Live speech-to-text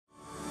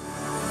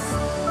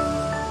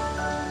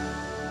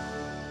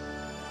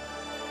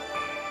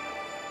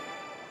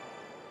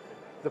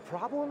The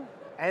problem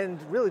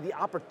and really the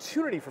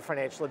opportunity for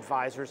financial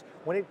advisors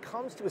when it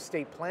comes to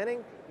estate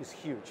planning is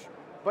huge.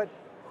 But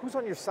who's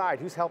on your side?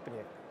 Who's helping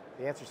you?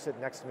 The answer's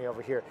sitting next to me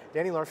over here.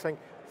 Danny Lehrfink,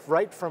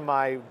 right from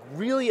my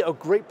really a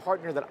great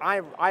partner that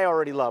I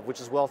already love, which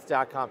is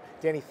Wealth.com.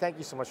 Danny, thank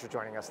you so much for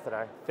joining us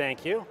today.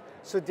 Thank you.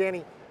 So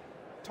Danny,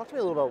 talk to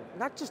me a little about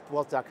not just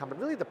Wealth.com, but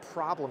really the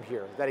problem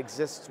here that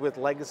exists with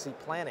legacy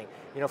planning.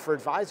 You know, for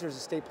advisors,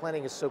 estate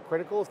planning is so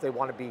critical if they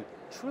want to be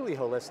truly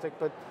holistic,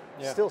 but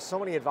still so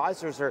many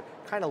advisors are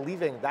kind of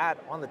leaving that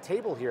on the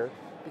table here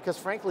because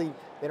frankly,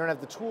 they don't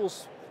have the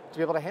tools to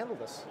be able to handle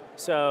this.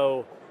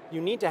 So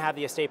you need to have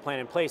the estate plan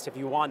in place if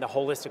you want the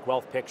holistic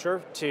wealth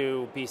picture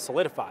to be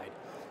solidified.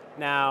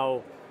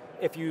 Now,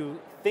 if you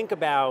think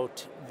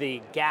about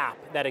the gap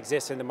that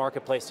exists in the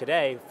marketplace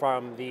today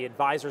from the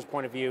advisor's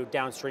point of view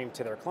downstream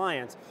to their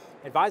clients,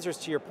 advisors,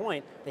 to your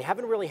point, they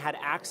haven't really had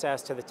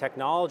access to the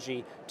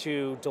technology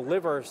to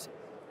deliver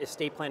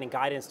estate planning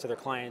guidance to their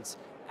clients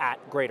at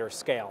greater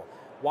scale.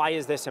 Why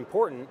is this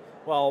important?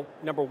 Well,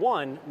 number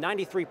one,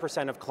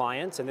 93% of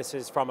clients, and this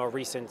is from a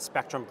recent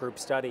Spectrum Group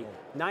study,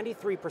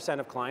 93%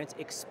 of clients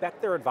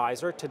expect their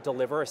advisor to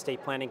deliver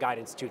estate planning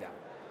guidance to them.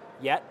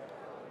 Yet,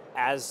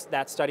 as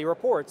that study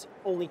reports,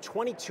 only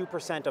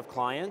 22% of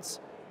clients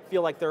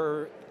feel like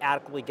they're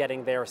adequately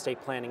getting their estate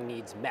planning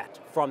needs met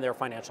from their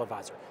financial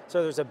advisor.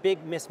 So there's a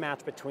big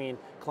mismatch between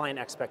client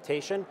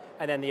expectation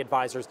and then the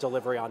advisor's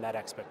delivery on that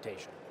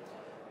expectation.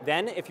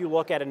 Then if you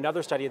look at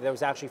another study that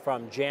was actually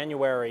from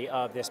January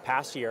of this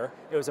past year,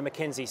 it was a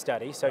McKinsey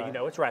study, so you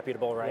know it's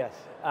reputable, right?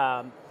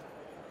 Yes.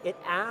 It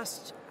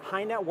asked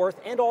high net worth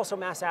and also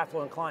mass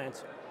affluent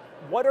clients,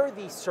 what are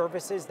the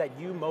services that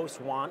you most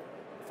want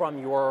from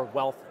your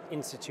wealth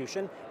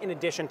institution in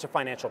addition to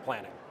financial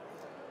planning?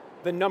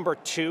 The number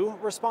 2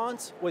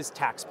 response was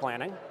tax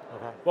planning.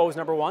 Okay. What was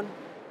number 1?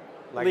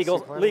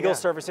 Legal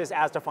services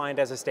as defined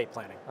as estate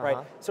planning, right?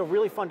 So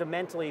really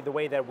fundamentally, the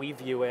way that we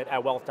view it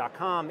at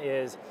Wealth.com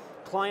is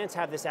clients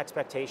have this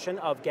expectation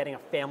of getting a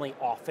family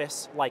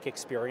office-like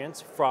experience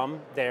from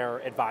their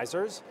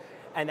advisors,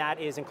 and that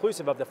is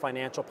inclusive of the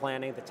financial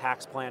planning, the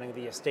tax planning,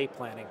 the estate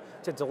planning,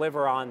 to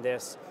deliver on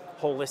this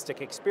holistic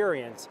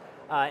experience.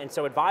 And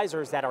so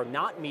advisors that are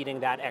not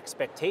meeting that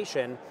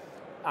expectation,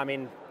 I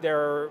mean,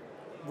 they're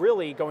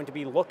really going to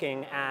be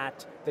looking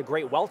at the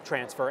great wealth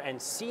transfer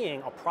and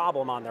seeing a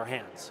problem on their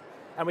hands.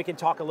 And we can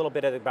talk a little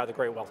bit about the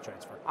great wealth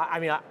transfer. I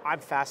mean,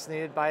 I'm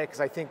fascinated by it because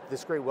I think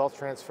this great wealth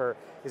transfer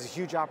is a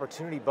huge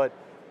opportunity, but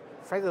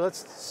frankly,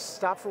 let's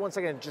stop for 1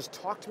 second and just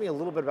talk to me a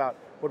little bit about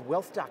what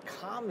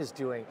Wealth.com is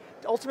doing,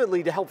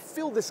 ultimately to help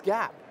fill this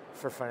gap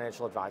for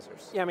financial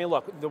advisors. Yeah, I mean,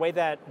 look, the way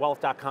that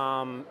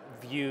Wealth.com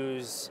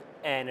views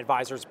an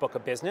advisor's book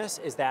of business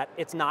is that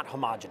it's not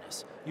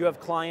homogenous. You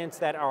have clients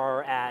that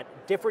are at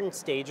different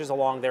stages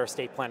along their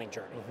estate planning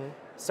journey.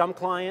 Some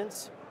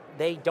clients,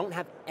 they don't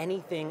have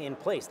anything in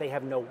place. They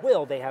have no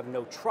will, they have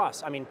no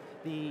trust. I mean,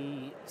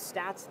 the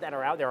stats that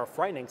are out there are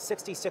frightening.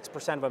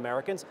 66% of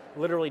Americans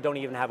literally don't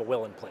even have a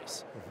will in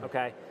place,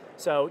 okay?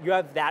 So you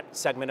have that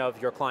segment of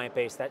your client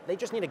base that they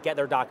just need to get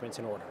their documents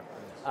in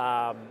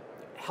order.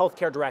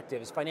 Healthcare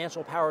directives,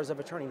 financial powers of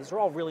attorney, these are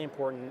all really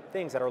important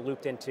things that are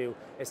looped into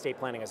estate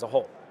planning as a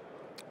whole.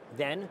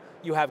 Then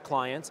you have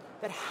clients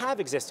that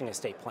have existing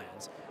estate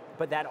plans,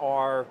 but that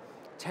are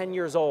 10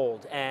 years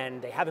old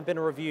and they haven't been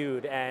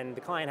reviewed and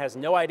the client has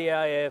no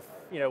idea if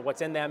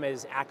what's in them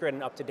is accurate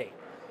and up to date.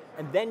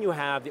 And then you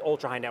have the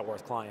ultra high net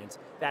worth clients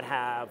that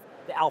have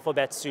the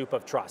alphabet soup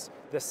of trust,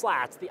 the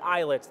SLATs, the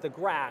ILITs, the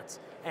GRATs,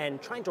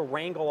 and trying to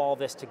wrangle all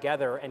this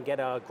together and get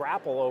a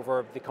grapple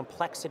over the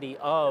complexity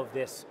of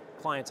this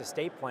client's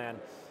estate plan,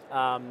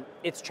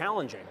 it's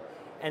challenging.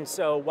 And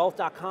so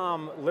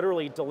Wealth.com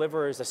literally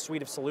delivers a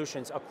suite of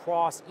solutions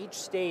across each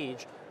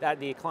stage that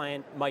the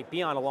client might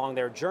be on along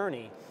their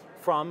journey,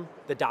 from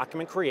the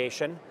document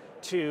creation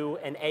to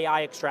an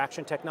AI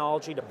extraction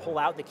technology to pull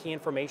out the key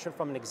information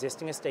from an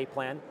existing estate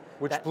plan.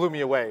 Which blew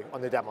me away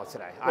on the demo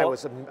today. Well,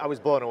 I was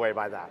blown away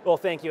by that. Well,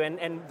 thank you.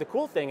 And the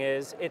cool thing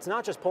is, it's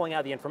not just pulling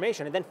out the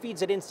information, it then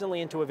feeds it instantly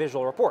into a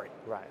visual report.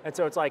 Right. And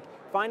so it's like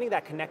finding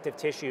that connective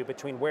tissue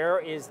between where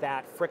is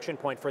that friction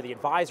point for the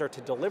advisor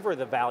to deliver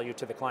the value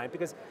to the client.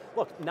 Because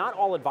look, not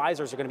all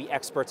advisors are going to be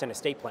experts in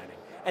estate planning,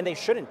 and they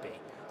shouldn't be.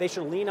 They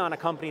should lean on a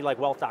company like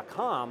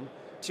Wealth.com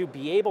to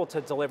be able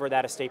to deliver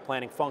that estate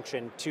planning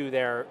function to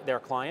their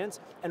clients,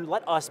 and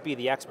let us be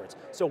the experts.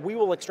 So we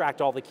will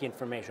extract all the key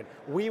information.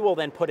 We will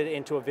then put it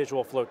into a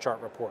visual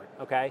flowchart report,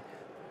 okay?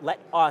 Let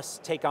us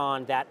take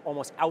on that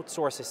almost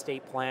outsource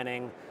estate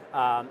planning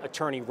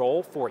attorney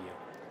role for you.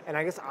 And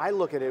I guess I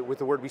look at it with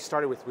the word we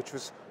started with, which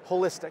was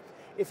holistic.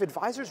 If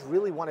advisors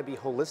really want to be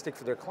holistic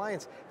for their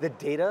clients, the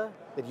data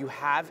that you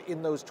have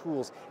in those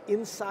tools,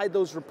 inside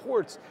those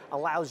reports,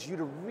 allows you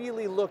to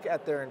really look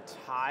at their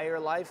entire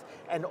life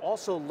and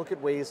also look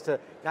at ways to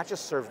not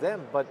just serve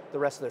them, but the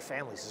rest of their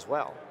families as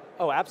well.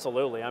 Oh,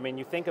 absolutely. I mean,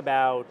 you think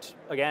about,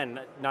 again,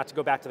 not to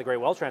go back to the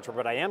Great Wealth Transfer,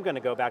 but I am going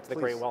to go back to the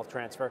Great Wealth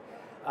Transfer.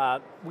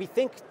 We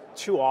think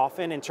too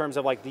often in terms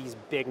of like these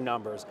big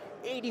numbers.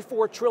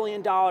 $84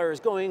 trillion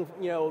going,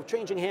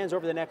 changing hands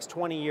over the next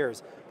 20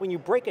 years. When you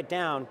break it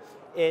down,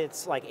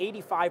 it's like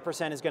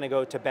 85% is going to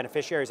go to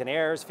beneficiaries and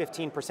heirs,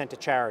 15% to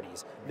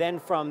charities. Then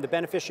from the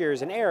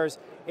beneficiaries and heirs,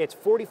 it's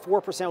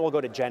 44% will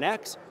go to Gen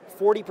X,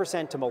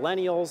 40% to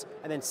millennials,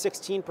 and then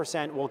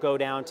 16% will go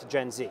down to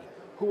Gen Z.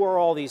 Who are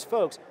all these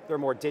folks? They're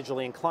more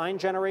digitally inclined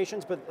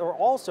generations, but there are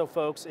also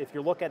folks, if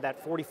you look at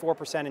that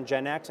 44% in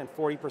Gen X and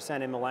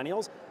 40% in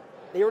millennials,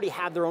 they already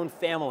have their own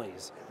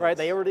families, right? Yes.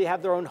 They already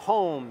have their own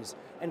homes.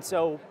 And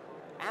so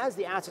as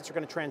the assets are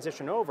going to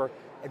transition over,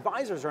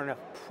 advisors are in a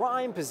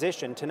prime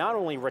position to not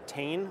only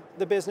retain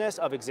the business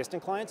of existing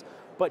clients,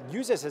 but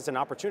use this as an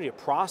opportunity to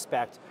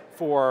prospect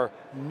for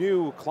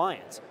new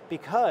clients,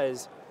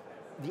 because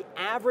the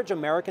average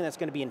American that's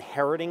going to be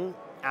inheriting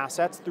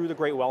assets through the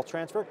Great Wealth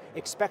Transfer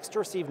expects to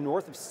receive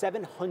north of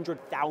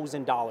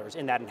 $700,000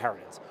 in that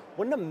inheritance.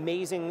 What an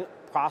amazing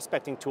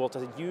prospecting tool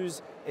to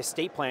use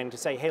estate planning to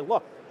say, hey,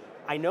 look,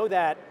 I know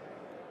that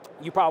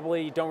you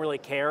probably don't really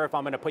care if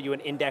I'm going to put you in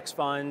index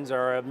funds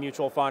or a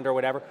mutual fund or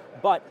whatever,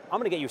 but I'm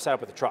going to get you set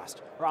up with a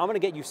trust, or I'm going to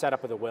get you set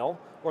up with a will,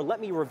 or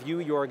let me review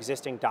your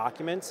existing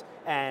documents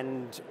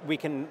and we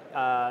can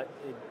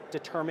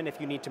determine if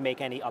you need to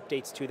make any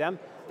updates to them.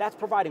 That's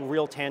providing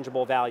real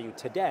tangible value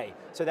today,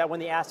 so that when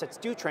the assets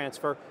do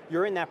transfer,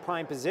 you're in that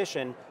prime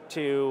position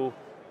to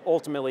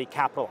ultimately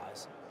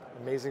capitalize.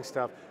 Amazing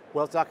stuff.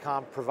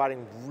 Wealth.com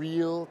providing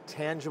real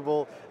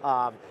tangible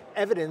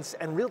evidence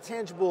and real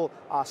tangible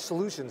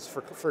solutions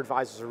for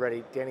advisors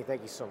already. Danny,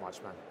 thank you so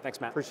much, man. Thanks,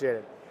 Matt. Appreciate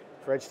it.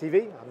 For Edge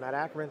TV, I'm Matt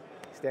Ackerman.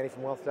 It's Danny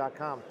from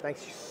Wealth.com.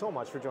 Thanks so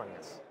much for joining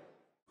us.